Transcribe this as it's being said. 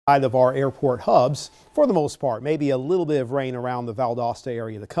Of our airport hubs for the most part. Maybe a little bit of rain around the Valdosta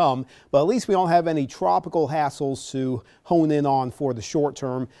area to come, but at least we don't have any tropical hassles to hone in on for the short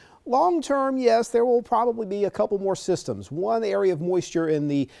term. Long term, yes, there will probably be a couple more systems. One area of moisture in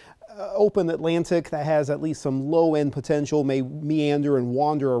the open Atlantic that has at least some low end potential may meander and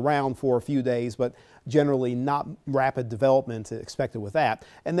wander around for a few days, but generally not rapid development expected with that.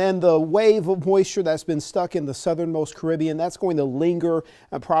 And then the wave of moisture that's been stuck in the southernmost Caribbean, that's going to linger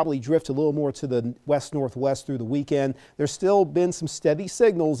and probably drift a little more to the west-northwest through the weekend. There's still been some steady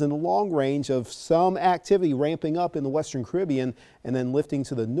signals in the long range of some activity ramping up in the western Caribbean and then lifting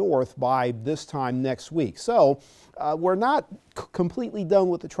to the north by this time next week. So we're not completely done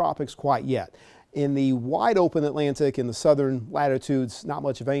with the tropics quite yet. In the wide open Atlantic in the southern latitudes, not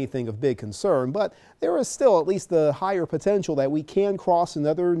much of anything of big concern, but there is still at least the higher potential that we can cross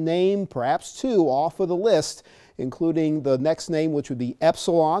another name, perhaps two, off of the list, including the next name, which would be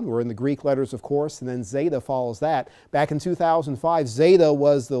Epsilon. We're in the Greek letters, of course, and then Zeta follows that. Back in 2005, Zeta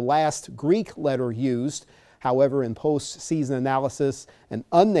was the last Greek letter used. However, in post-season analysis, an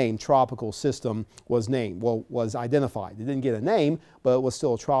unnamed tropical system was identified. It didn't get a name, but it was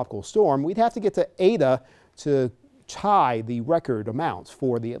still a tropical storm. We'd have to get to Eta to tie the record amounts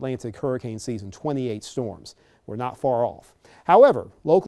for the Atlantic hurricane season, 28 storms. We're not far off. However, local